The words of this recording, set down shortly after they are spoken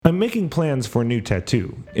I'm making plans for a new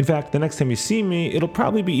tattoo. In fact, the next time you see me, it'll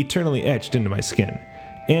probably be eternally etched into my skin.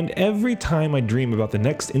 And every time I dream about the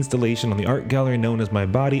next installation on the art gallery known as my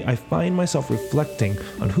body, I find myself reflecting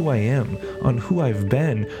on who I am, on who I've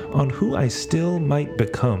been, on who I still might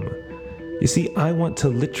become. You see, I want to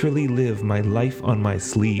literally live my life on my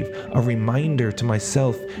sleeve, a reminder to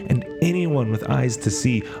myself and anyone with eyes to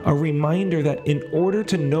see, a reminder that in order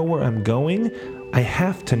to know where I'm going, I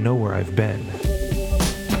have to know where I've been.